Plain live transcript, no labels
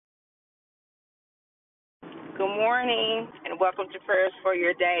Good morning, and welcome to Prayers for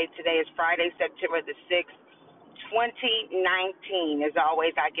Your Day. Today is Friday, September the 6th, 2019. As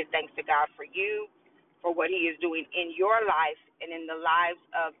always, I give thanks to God for you, for what He is doing in your life and in the lives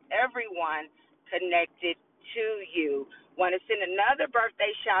of everyone connected to you. Want to send another birthday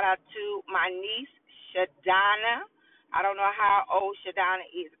shout out to my niece, Shadana. I don't know how old Shadana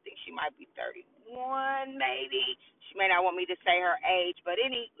is. I think she might be 31, maybe. She may not want me to say her age, but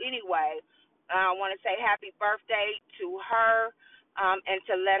anyway. I want to say happy birthday to her and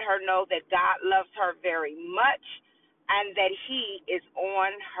to let her know that God loves her very much and that He is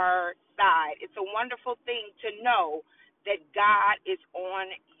on her side. It's a wonderful thing to know that God is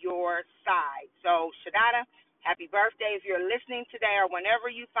on your side. So, Shadada, happy birthday. If you're listening today or whenever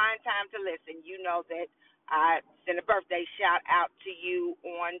you find time to listen, you know that I send a birthday shout out to you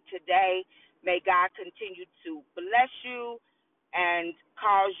on today. May God continue to bless you and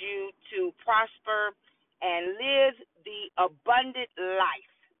cause you to prosper and live the abundant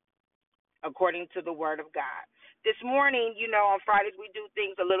life according to the Word of God. This morning, on Fridays we do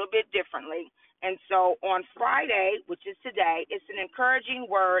things a little bit differently. And so on Friday, which is today, it's an encouraging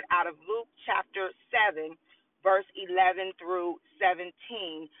word out of Luke chapter 7, verse 11 through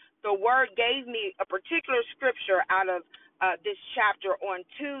 17. The Word gave me a particular scripture out of this chapter on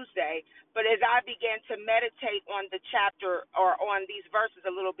Tuesday, but as I began to meditate on the chapter or on these verses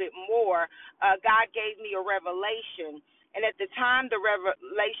a little bit more, God gave me a revelation. And at the time, the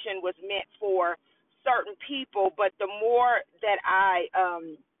revelation was meant for certain people, but the more that I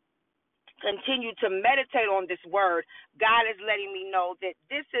continue to meditate on this word, God is letting me know that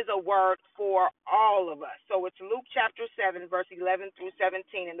this is a word for all of us. So it's Luke chapter 7, verse 11 through 17,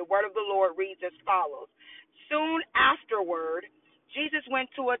 and the word of the Lord reads as follows. Soon afterward, Jesus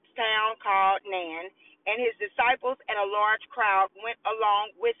went to a town called Nain, and his disciples and a large crowd went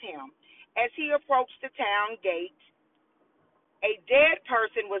along with him. As he approached the town gate, a dead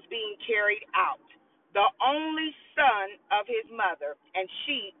person was being carried out, the only son of his mother, and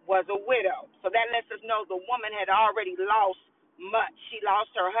she was a widow. So that lets us know the woman had already lost much. She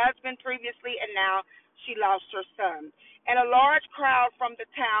lost her husband previously, and now she lost her son. And a large crowd from the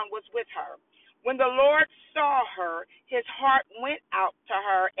town was with her. When the Lord saw her, his heart went out to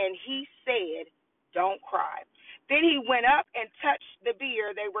her, and he said, "Don't cry." Then he went up and touched the bier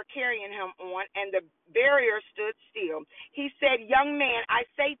they were carrying him on, and the barrier stood still. He said, "Young man, I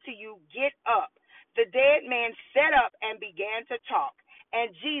say to you, get up." The dead man sat up and began to talk,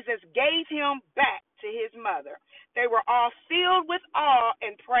 and Jesus gave him back to his mother. They were all filled with awe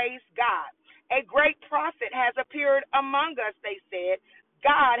and praised God. "A great prophet has appeared among us," they said.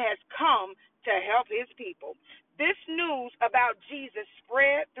 "God has come to help his people." This news about Jesus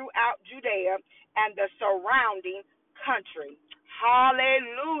spread throughout Judea and the surrounding country.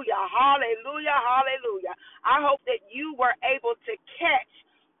 Hallelujah, hallelujah, hallelujah. I hope that you were able to catch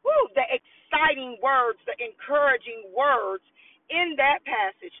the exciting words, the encouraging words in that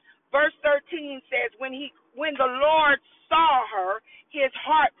passage. Verse 13 says, when the Lord saw her, his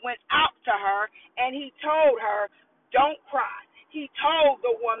heart went out to her, and he told her, "Don't cry." He told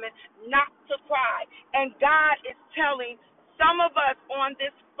the woman not to cry. And God is telling some of us on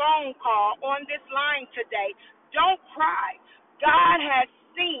this phone call, on this line today, don't cry. God has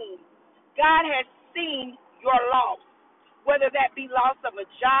seen your loss, whether that be loss of a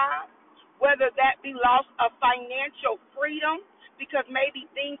job, whether that be loss of financial freedom, because maybe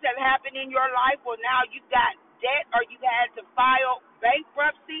things have happened in your life where now you've got debt or you've had to file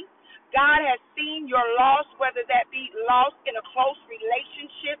bankruptcy. God has seen your loss, whether that be loss in a close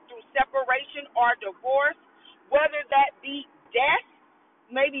relationship through separation or divorce, whether that be death,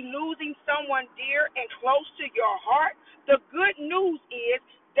 maybe losing someone dear and close to your heart. The good news is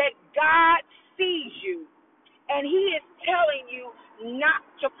that God sees you, and he is telling you not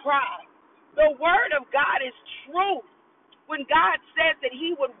to cry. The word of God is truth. When God says that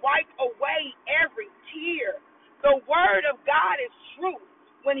he would wipe away every tear, the word of God is truth.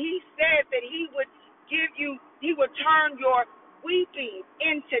 When he says that he would turn your weeping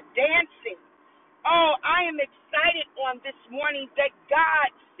into dancing. Oh, I am excited on this morning that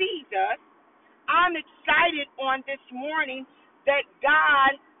God sees us. I'm excited on this morning that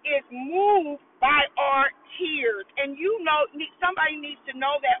God is moved by our tears. And somebody needs to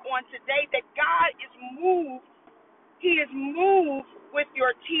know that on today, that God is moved. He is moved with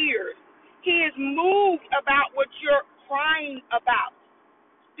your tears. He is moved about what you're crying about.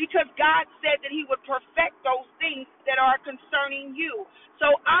 Because God said that he would perfect those things that are concerning you. So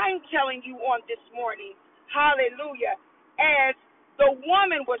I'm telling you on this morning, hallelujah, as the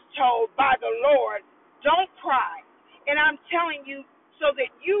woman was told by the Lord, don't cry. And I'm telling you so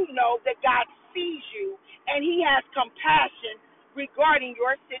that you know that God sees you and he has compassion regarding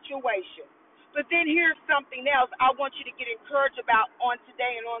your situation. But then here's something else I want you to get encouraged about on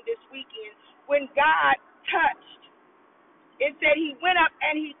today and on this weekend. When God touched, it said he went up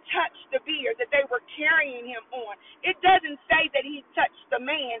and he touched the bier that they were carrying him on. It doesn't say that he touched the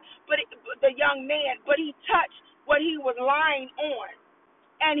man, the young man, but he touched what he was lying on.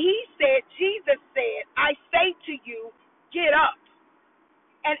 And he said, Jesus said, I say to you, get up.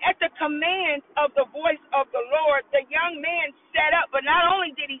 And at the command of the voice of the Lord, the young man sat up. But not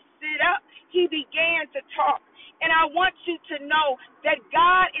only did he sit up, he began to talk. And I want you to know that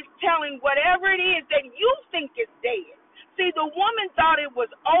God is telling whatever it is that you think is dead. See, the woman thought it was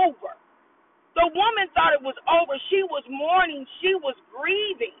over. The woman thought it was over. She was mourning. She was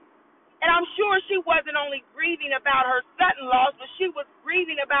grieving. And I'm sure she wasn't only grieving about her sudden loss, but she was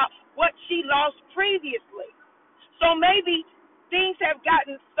grieving about what she lost previously. So maybe things have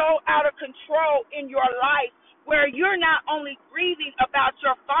gotten so out of control in your life where you're not only grieving about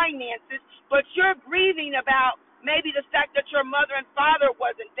your finances, but you're grieving about maybe the fact that your mother and father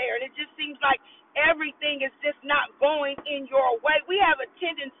wasn't there. And it just seems like everything is just not going in your way. We have a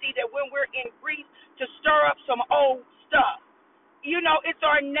tendency that when we're in grief to stir up some old stuff. You know, it's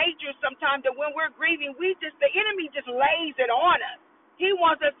our nature sometimes that when we're grieving, the enemy just lays it on us. He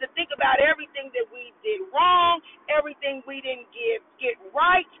wants us to think about everything that we did wrong, everything we didn't get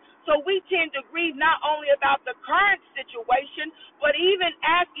right. So we tend to grieve not only about the current situation, but even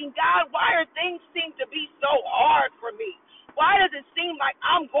asking God, why are things seem to be so hard for me? Why does it seem like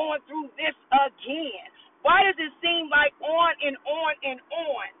I'm going through this again? Why does it seem like on and on and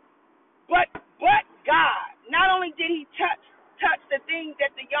on? But God, not only did he touch the thing that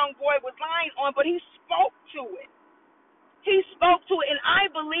the young boy was lying on, but he spoke to it. He spoke to it, and I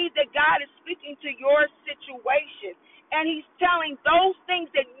believe that God is speaking to your situation, and he's telling those things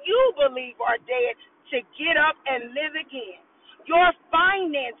that you believe are dead to get up and live again. Your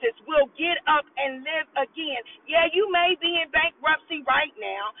finances will get up and live again. Yeah, you may be in bankruptcy right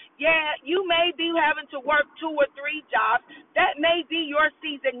now. Yeah, you may be having to work 2 or 3 jobs. That may be your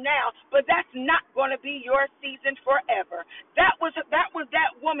season now, but that's not going to be your season forever. That was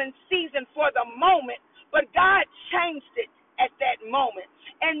that woman's season for the moment, but God changed it at that moment.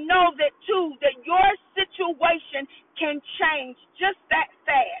 And know that too, that your situation can change just that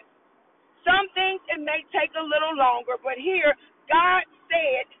fast. Some things it may take a little longer, but here God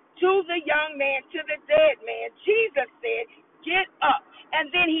said to the young man, to the dead man, Jesus said, get up. And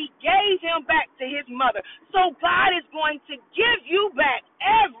then he gave him back to his mother. So God is going to give you back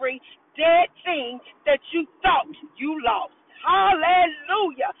every dead thing that you thought you lost.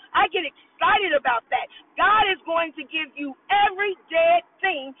 Hallelujah. I get excited about that. God is going to give you every dead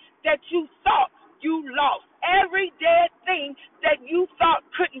thing that you thought you lost. Every dead thing that you thought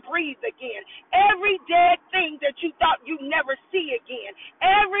couldn't breathe again. Every dead thing that you thought you'd never see again.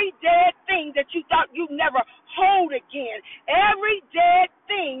 Every dead thing that you thought you'd never hold again. Every dead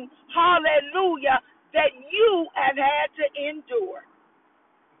thing, hallelujah, that you have had to endure.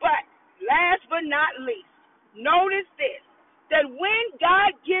 But last but not least, notice this, that when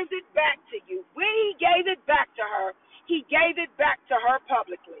God gives it back to you, when he gave it back to her, he gave it back to her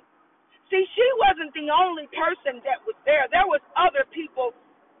publicly. See, she wasn't the only person that was there. There was other people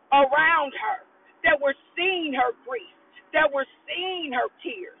around her that were seeing her grief, that were seeing her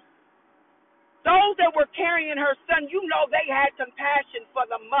tears. Those that were carrying her son, you know they had compassion for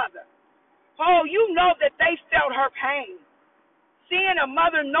the mother. Oh, you know that they felt her pain. Seeing a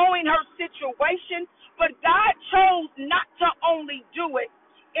mother, knowing her situation, but God chose not to only do it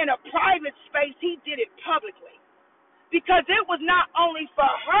in a private space, he did it publicly. Because it was not only for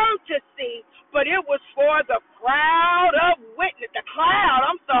her to see, but it was for the cloud of witnesses.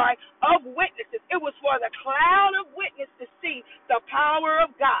 It was for the cloud of witnesses to see the power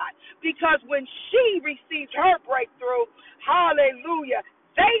of God. Because when she received her breakthrough, hallelujah,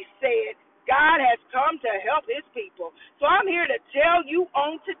 they said, God has come to help his people. So I'm here to tell you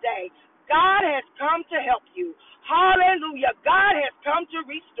on today, God has come to help you. Hallelujah. God has come to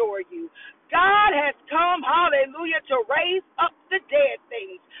restore you. God has come, hallelujah, to raise up the dead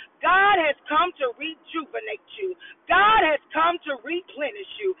things. God has come to rejuvenate you. God has come to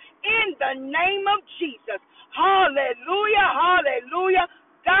replenish you. In the name of Jesus. Hallelujah, hallelujah.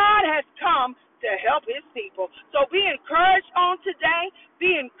 God has come to help his people. So be encouraged on today.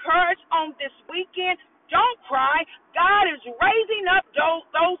 Be encouraged on this weekend. Don't cry. God is raising up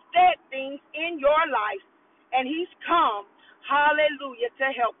those dead things in your life. And he's come, hallelujah,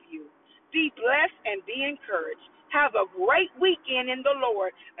 to help you. Be blessed and be encouraged. Have a great weekend in the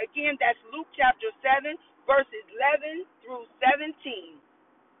Lord. Again, that's Luke chapter 7, verses 11 through 17.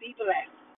 Be blessed.